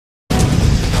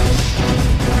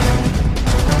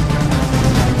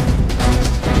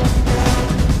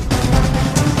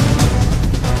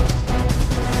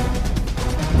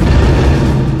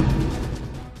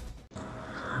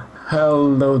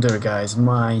Hello there guys,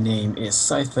 my name is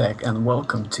Scythek and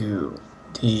welcome to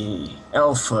the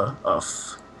alpha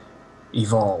of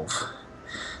Evolve.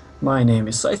 My name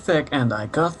is Scythek and I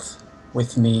got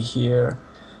with me here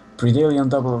Predalian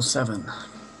 007.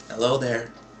 Hello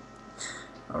there.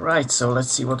 Alright, so let's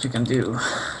see what we can do.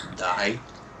 Die.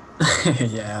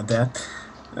 Yeah, that.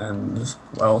 And,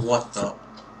 well... What the?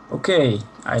 Okay,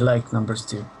 I like numbers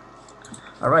too.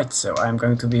 Alright, so I'm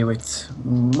going to be with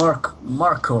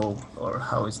Marco, or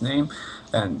how his name,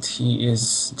 and he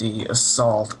is the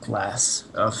assault class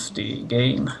of the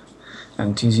game,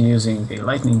 and he's using a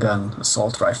lightning gun,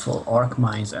 assault rifle, arc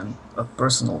mines, and a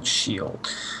personal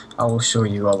shield. I will show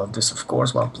you all of this, of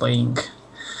course, while playing.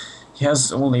 He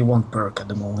has only one perk at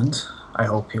the moment. I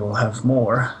hope he will have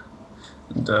more.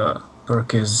 The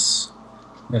perk is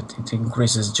that it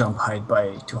increases jump height by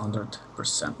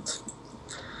 200%.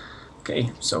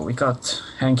 Okay, so we got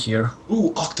Hank here.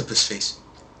 Ooh, octopus face.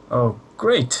 Oh,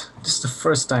 great! This is the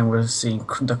first time we're seeing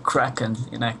the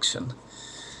KRAKEN in action.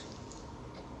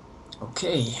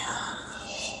 Okay.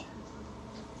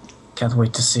 Can't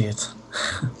wait to see it.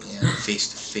 Yeah, face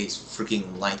to face,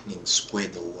 freaking lightning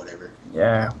squid or whatever.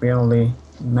 Yeah, we only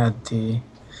met the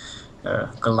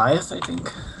Goliath, I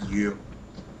think. Yeah.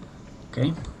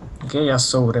 Okay. Okay, ya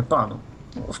sou repano.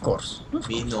 Of course.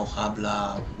 Me no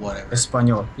habla whatever.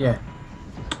 Español, yeah.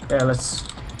 Yeah, let's...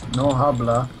 No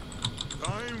habla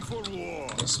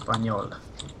Español.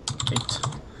 Wait.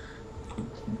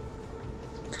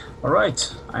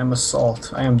 Alright, I'm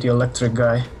Assault. I am the electric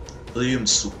guy. I am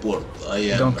support. I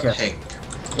am Don't care. Hank.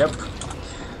 Yep.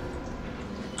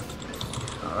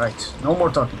 Alright, no more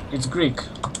talking. It's Greek.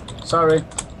 Sorry.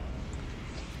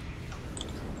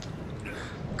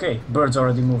 Okay, bird's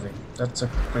already moving. That's a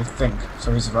great thing.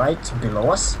 So he's right below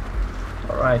us.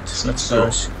 Alright, let's so.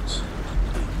 parachute.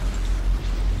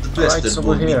 The best Alright, that so will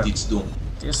we're meet here. its doom.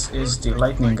 This is the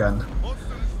lightning gun.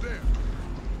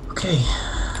 Okay.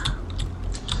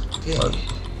 Okay. Well,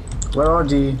 where are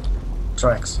the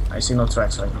tracks? I see no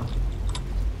tracks right now.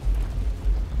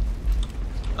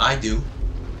 I do.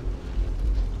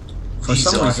 For These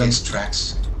some are reason, his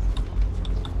tracks.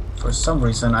 For some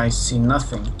reason, I see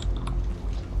nothing.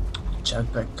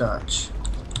 Jetpack dodge.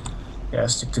 Yeah,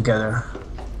 stick together.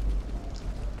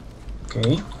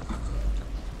 Okay.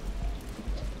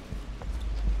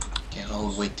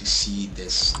 Cannot wait to see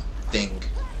this thing.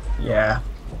 Yeah.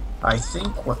 I think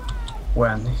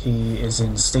when he is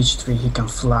in stage 3, he can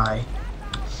fly.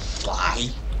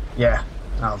 Fly? Yeah.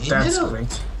 Now that's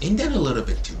great. Ain't that a little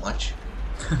bit too much?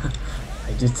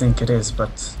 I do think it is,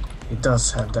 but he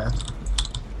does have that.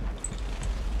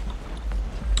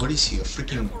 What is he, a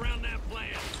freaking...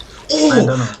 I don't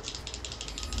Oh! know.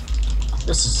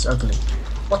 This is ugly.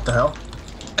 What the hell?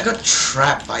 I got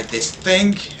trapped by this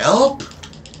thing. Help!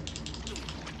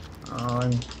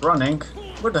 I'm running.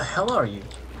 Where the hell are you?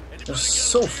 You're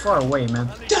so far away, man.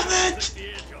 Damn it!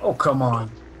 Oh, come on.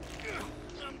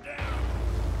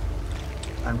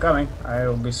 I'm coming. I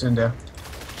will be soon there.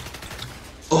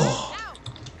 Oh!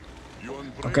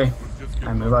 Okay,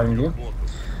 I'm reviving you.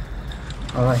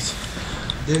 Alright.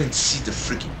 Didn't see the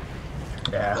freaking...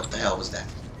 Yeah, What the hell was that?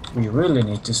 we really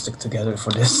need to stick together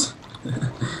for this.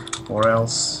 Or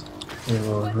else we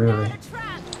will really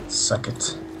suck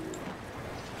it.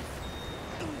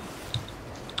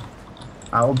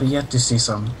 I will be yet to see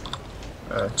some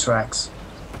tracks.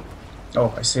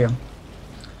 Oh, I see him.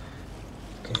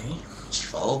 Okay.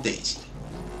 Follow Daisy.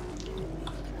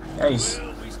 Yeah,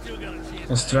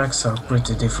 his tracks are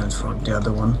pretty different from the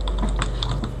other one.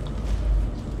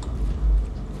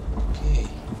 Okay.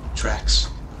 Tracks.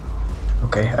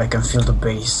 Okay, I can feel the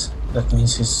bass. That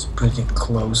means he's pretty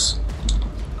close.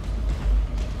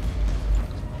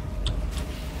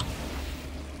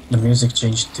 The music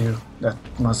changed too. That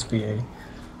must be a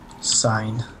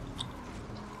sign.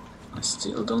 I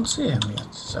still don't see him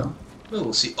yet, so... Well,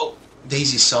 we'll see. Oh,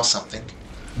 Daisy saw something.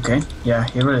 Okay, yeah,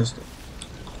 here it is.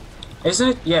 Isn't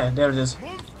it? Yeah, there it is. There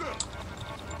it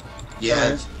Yeah.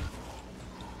 is.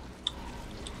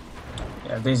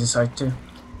 Yeah, Daisy's side too.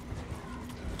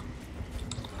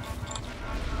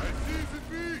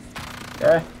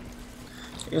 Yeah,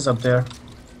 he's up there.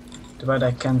 Too bad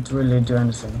I can't really do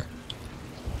anything.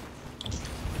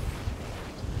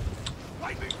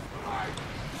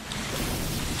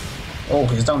 Oh,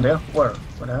 he's down there? Where?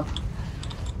 What the hell?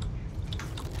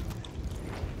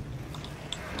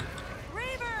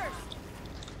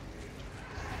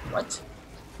 What?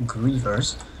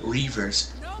 Grievers?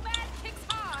 Reavers.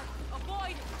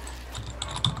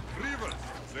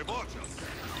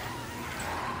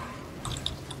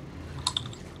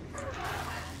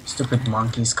 Stupid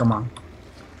monkeys, come on.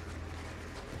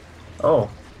 Oh,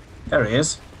 There he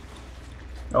is.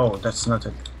 Oh, that's not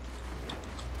it.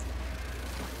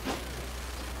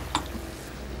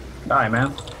 Die,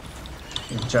 man.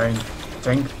 You giant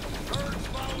thing.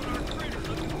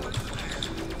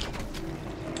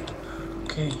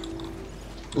 Okay.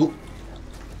 Ooh.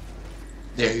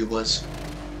 There he was.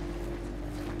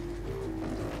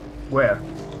 Where?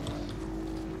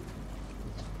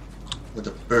 With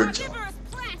the birds on.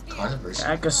 Carnivores.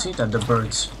 I can see that, the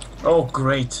birds. Oh,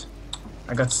 great.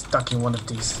 I got stuck in one of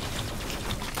these.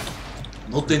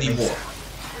 Not anymore.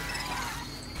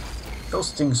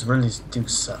 Those things really do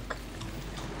suck.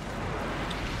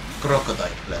 Crocodile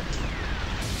plant.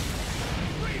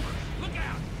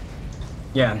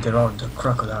 Yeah, and there are the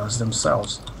crocodiles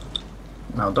themselves.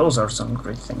 Now those are some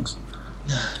great things.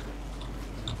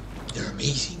 They're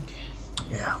amazing.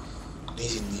 Yeah.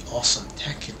 Amazingly awesome,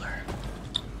 tacular.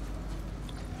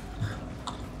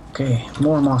 Okay,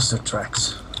 more monster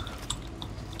tracks.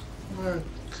 Where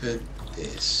could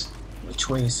this? Which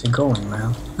way is it going,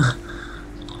 man?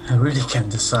 I really can't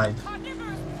decide. Hell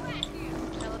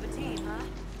of a team, huh?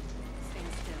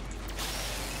 Stand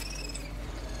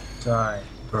still. Die,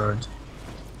 bird.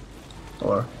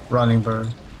 Or running bird,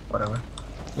 whatever.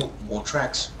 Oh, more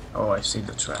tracks. Oh, I see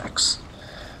the tracks.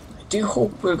 I do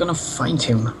hope we're gonna find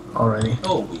him already.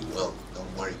 Oh, we will.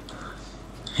 Don't worry.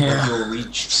 Yeah. You'll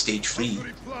reach stage 3.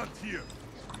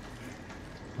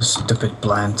 Stupid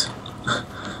plant.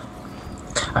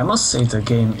 I must say the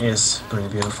game is pretty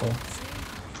beautiful.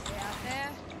 Stay out there.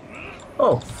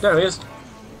 Oh, there he is.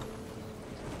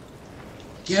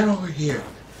 Get over here,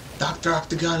 Dr.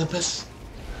 Octagonopus.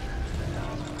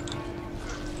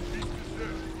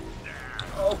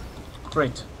 Oh,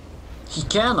 great. He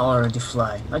can already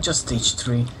fly, not just stage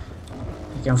 3.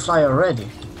 He can fly already.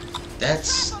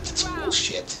 That's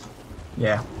bullshit.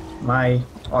 Yeah, my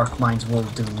arc mines will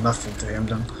do nothing to him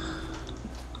then.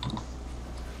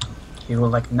 He will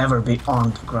like never be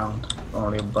on the ground,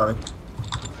 only above it.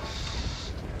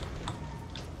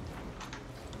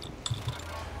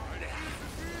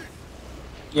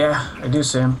 Yeah, I do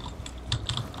see him.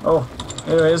 Oh,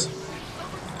 here he is.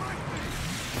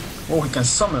 Oh, he can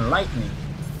summon lightning.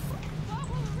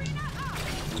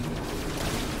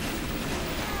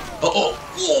 Oh,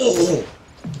 oh!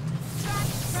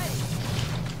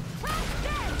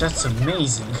 That's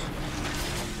amazing.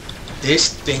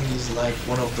 This thing is like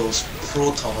one of those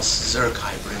Protoss Zerg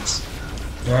hybrids.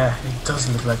 Yeah, it does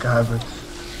look like a hybrid.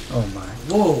 Oh my.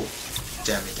 Whoa!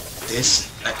 Damn it. This...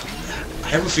 I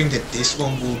have a feeling that this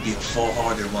one will be a far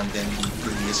harder one than the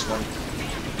previous one.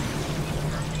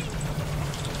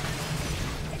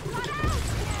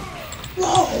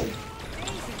 Whoa!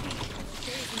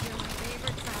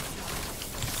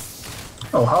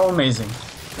 Oh, how amazing.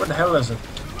 What the hell is it?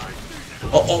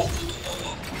 Oh!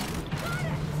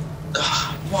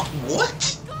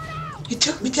 What? He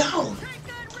took me down!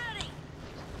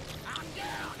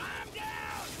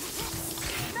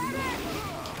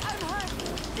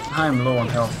 I'm low on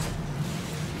health.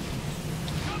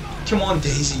 Come on,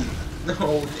 Daisy!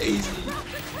 No, Daisy!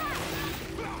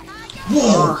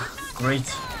 Whoa! Ah, great.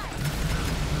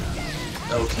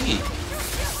 Okay.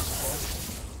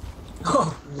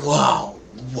 Oh, Wow!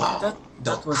 Wow! That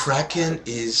The was- Kraken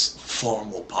is far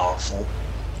more powerful.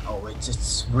 oh,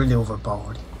 it's really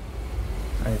overpowered.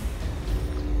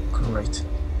 Great.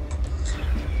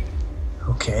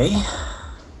 Okay.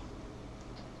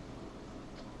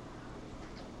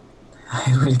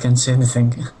 I really can't say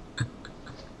anything.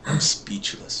 I'm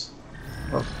speechless.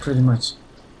 Well, pretty much.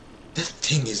 That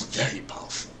thing is very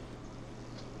powerful.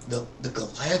 The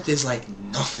Goliath is like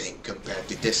nothing compared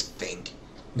to this thing.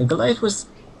 The Goliath was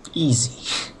easy.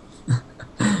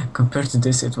 Compared to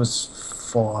this, it was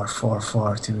far, far,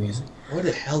 far too easy. Where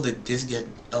the hell did this get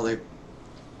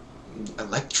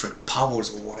electric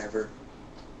powers or whatever?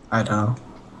 I don't know.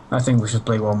 I think we should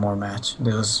play one more match.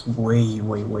 This was way,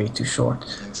 way, way too short.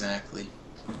 Exactly.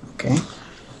 Okay?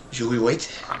 Should we wait?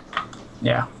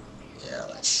 Yeah. Yeah,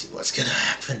 let's see what's gonna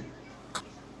happen.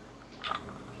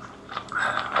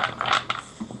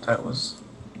 That was...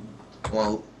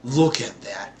 Well, look at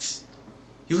that.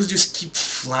 He was just keep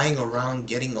flying around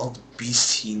getting all the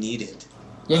beasts he needed.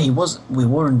 Yeah, he was... We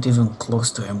weren't even close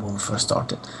to him when we first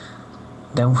started.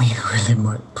 Then we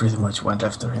really pretty much went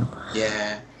after him.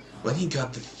 Yeah, when he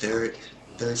got the third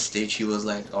stage, he was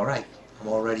like, alright, I'm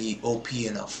already OP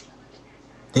enough.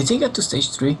 Did he get to stage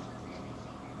 3?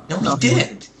 No, No, he he-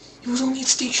 didn't. He was only at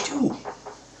stage 2.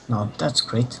 No, that's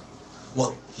great.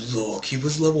 Well, look, he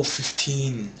was level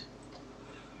 15.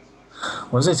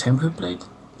 Was it him who played?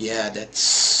 Yeah,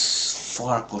 that's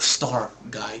Fark or Stark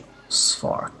guy.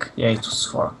 Svark. Yeah, it was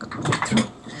Svark.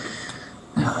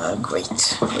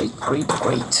 Great, great, great,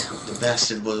 great. The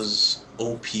bastard was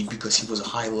OP because he was a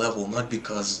high level, not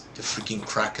because the freaking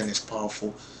Kraken is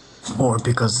powerful. Or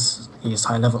because he is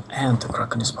high level and the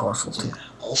Kraken is powerful too. Yeah.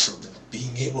 Also,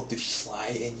 being able to fly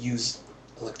and use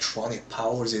electronic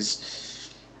powers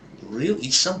is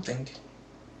really something.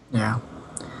 Yeah.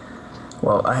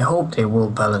 Well, I hope they will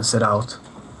balance it out.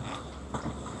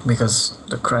 Because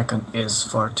the Kraken is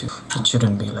far too... It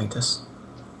shouldn't be like this.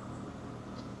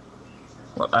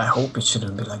 Well, I hope it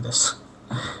shouldn't be like this.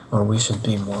 Or we should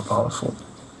be more powerful.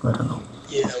 I don't know.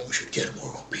 Yeah, we should get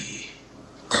more OP.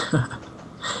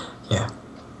 Yeah.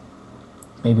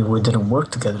 Maybe we didn't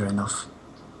work together enough.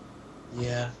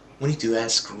 Yeah, we need to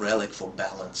ask Relic for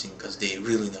balancing, because they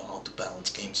really know how to balance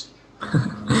games.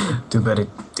 Too bad it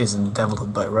isn't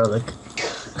developed by Relic.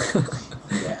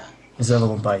 Yeah. It's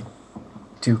developed by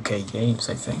 2K Games,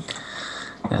 I think.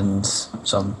 And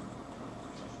some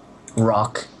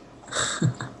rock.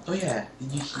 Oh yeah,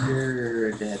 did you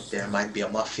hear that there might be a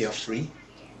Mafia 3?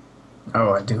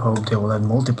 Oh, I do hope they will add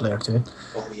multiplayer to it.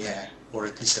 Oh yeah, or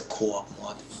at least a co-op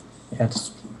mod. Yeah, it's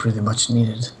pretty much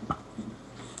needed.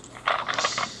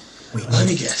 Let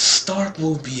me guess, Stark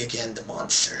will be again the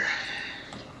monster.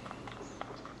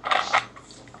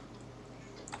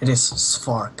 It is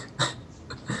Svark.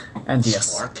 And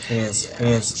yes, Stark? he is. Yeah,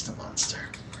 He is. he's the monster.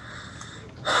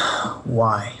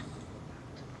 Why?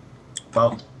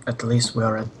 Well, at least we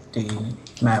are at the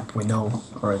map we know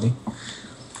already.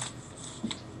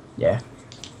 Yeah.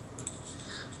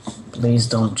 Please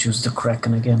don't choose the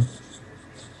Kraken again.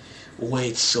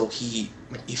 Wait, so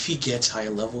if he gets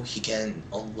higher level, he can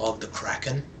unlock the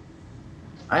Kraken?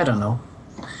 I don't know.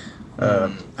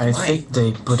 I think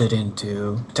they put it in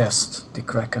to test the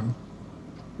Kraken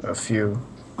a few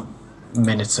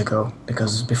minutes ago,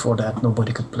 because before that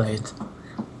nobody could play it.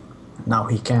 Now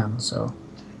he can, so...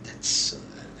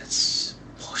 That's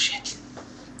bullshit.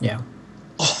 Yeah.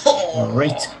 Oh!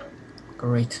 Great.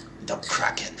 Great. The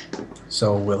Kraken.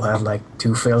 So we'll have like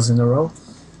 2 fails in a row?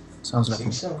 Sounds like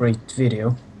a So. great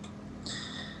video.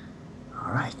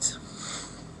 Alright.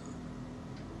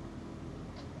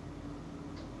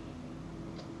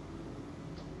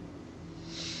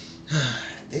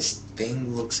 This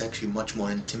thing looks actually much more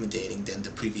intimidating than the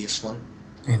previous one.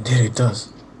 Indeed it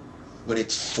does. With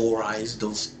its 4 eyes,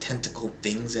 those tentacle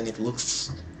things, and it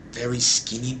looks very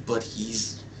skinny, but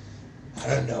he's... I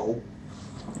don't know.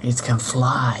 It can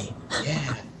fly.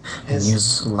 Yeah. And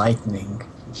use lightning.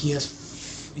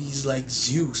 He's like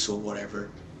Zeus or whatever.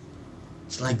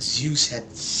 It's like Zeus had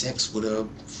sex with a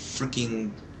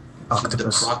freaking...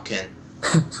 Octopus. The Kraken.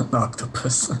 An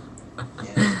octopus.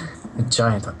 Yeah. A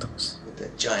giant octopus. With a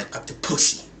giant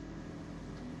octopussy.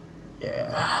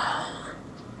 Yeah.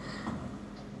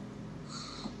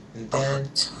 And then...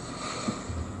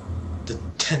 the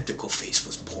tentacle face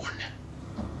was born.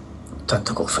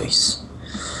 Tentacle face.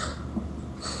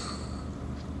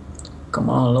 Come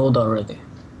on, load already.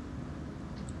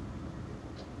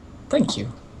 Thank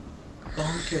you.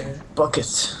 Okay.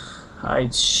 Bucket.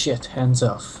 Hide shit, hands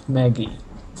off. Maggie,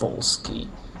 Volsky,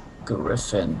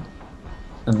 Griffin,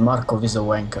 and Markov is a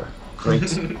wanker. Great,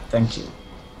 thank you.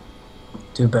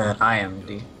 Too bad I am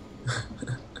the...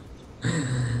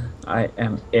 I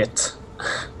am it.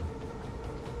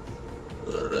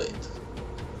 Alright.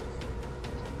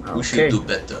 Okay. We should do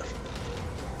better.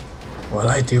 Well,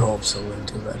 I do hope so, we'll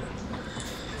do better.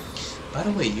 By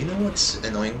the way, you know what's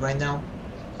annoying right now?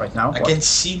 Right now? I What? can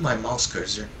see my mouse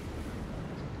cursor.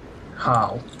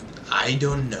 How? I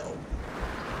don't know.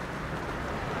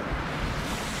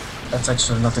 That's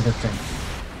actually not a good thing.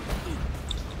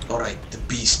 Alright, the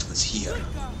beast was here.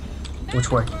 Which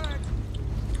way?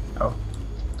 Oh.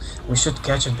 We should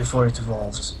catch it before it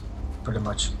evolves. Pretty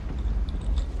much.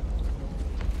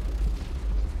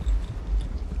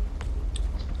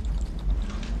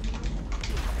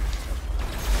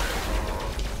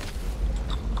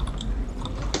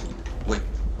 Wait,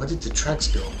 where did the tracks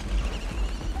go?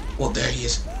 Oh, there he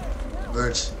is.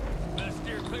 Birds.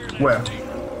 Where?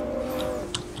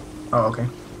 Oh, okay.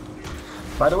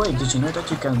 By the way, did you know that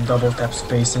you can double tap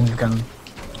space and you can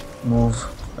move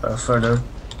further?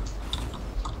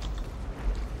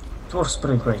 It works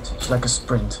pretty great. It's like a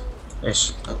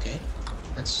sprint-ish. Okay,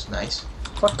 that's nice.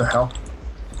 What the hell?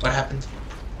 What happened?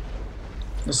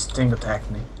 This thing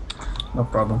attacked me. No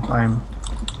problem.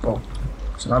 Oh,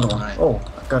 it's another one. Alright. Oh,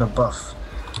 I got a buff.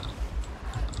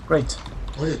 Great.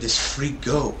 Where did this freak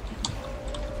go?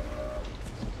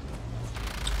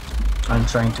 I'm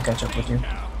trying to catch up with you.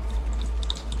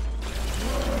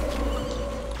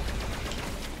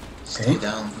 Stay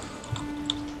down.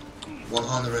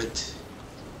 100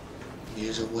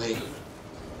 years away.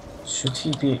 Should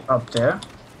he be up there?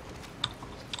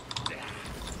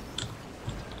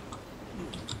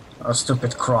 A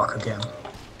stupid croc again.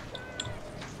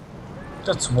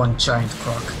 That's one giant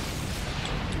croc.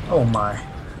 Oh my.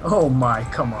 Oh my,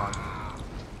 come on.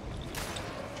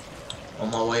 On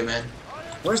my way, man.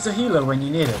 Where's the healer when you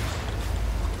need it?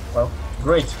 Well,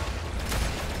 great.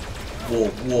 Whoa,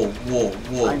 whoa, whoa,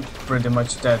 whoa. I'm pretty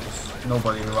much dead if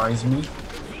nobody revives me.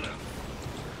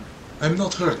 I'm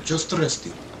not hurt, just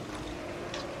resting.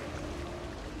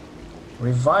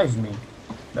 Revive me.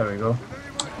 There we go.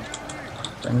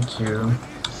 Thank you.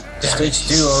 Damn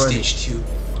Stage it, 2 already. Stage 2.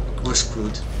 We're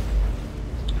screwed.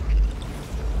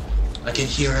 I can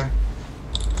hear him.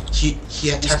 He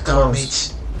attacked our close.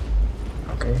 mates.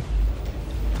 Okay.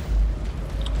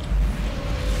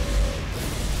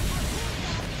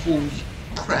 Holy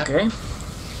crap. Okay.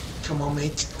 Come on,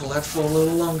 mate. Hold out for a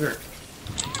little longer.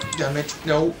 Damn it.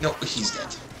 No, no, he's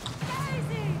dead.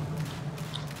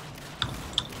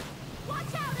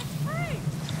 Watch out, it's free!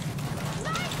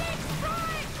 Lightning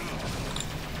strike!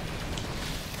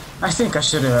 I think I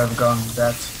should have gone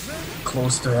that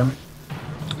close to him.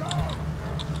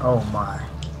 Oh my.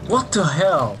 What the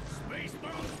hell?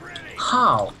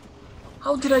 How?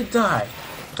 How did I die?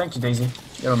 Thank you, Daisy.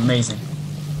 You're amazing.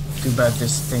 Too bad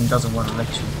this thing doesn't want to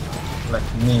let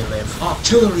me live.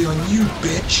 Artillery on you,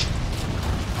 bitch!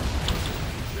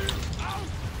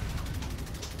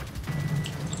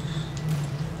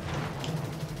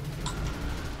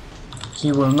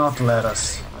 He will not let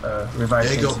us revive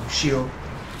There Daisy. you go, shield.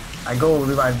 I go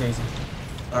revive Daisy.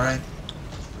 Alright.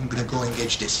 I'm gonna go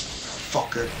engage this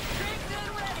fucker.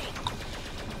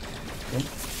 Okay.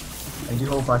 I do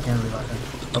hope I can revive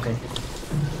him. Okay.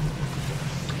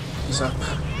 He's up.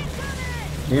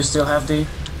 Do you still have the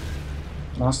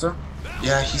monster?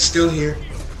 Yeah, he's still here.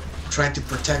 Trying to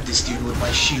protect this dude with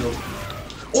my shield.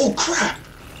 Oh crap!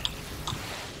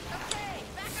 Okay,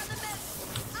 back on the mess.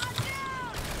 I'm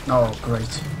down! Oh,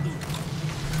 great.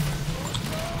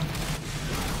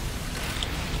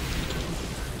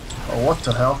 Oh, what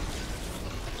the hell?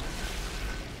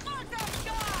 Marco's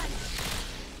gone!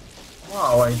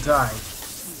 Wow, I died.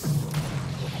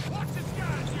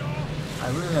 I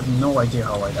really have no idea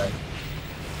how I died.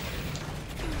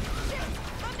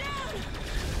 I'm down!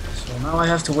 So now I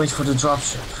have to wait for the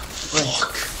dropship. Great.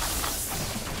 Fuck.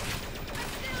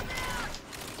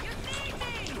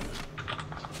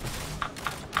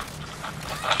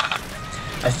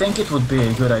 I think it would be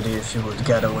a good idea if you would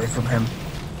get away from him.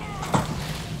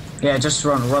 Yeah, just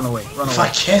run away, run If I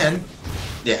away. can.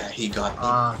 Yeah, he got me.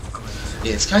 Ah, great.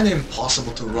 Yeah, it's kind of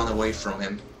impossible to run away from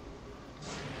him.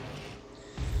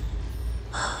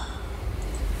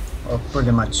 Well,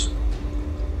 pretty much.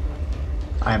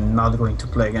 I am not going to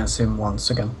play against him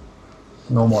once again.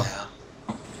 No more. Yeah.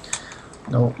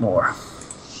 No more.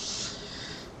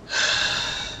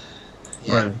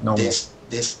 Yeah, Well, no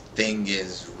this thing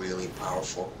is really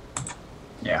powerful.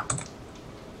 Yeah.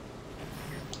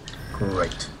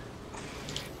 Great.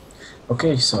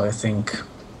 Okay, so I think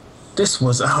this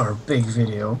was our big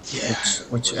video, Yeah,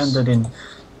 which it was. ended in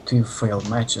 2 failed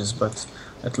matches, but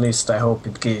at least I hope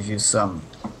it gave you some,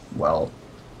 well,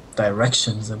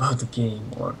 directions about the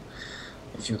game, or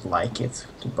if you'd like it,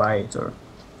 to buy it or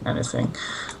anything.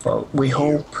 Well, we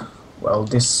hope, well,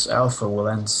 this alpha will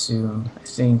end soon. I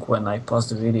think when I post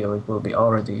the video it will be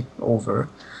already over,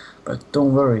 but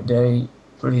don't worry, they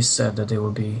really said that there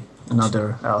will be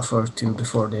another alpha or 2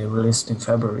 before they released in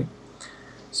February.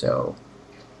 So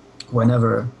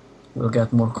whenever we'll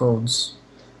get more codes,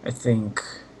 I think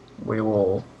we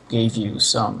will give you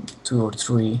some 2 or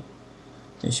 3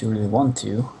 if you really want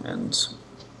to, and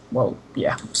well,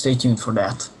 yeah, stay tuned for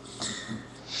that.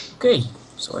 Okay,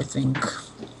 so I think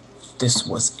this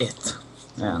was it,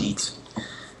 and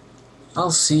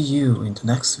I'll see you in the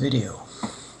next video.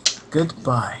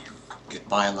 Goodbye.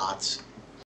 Goodbye, lads.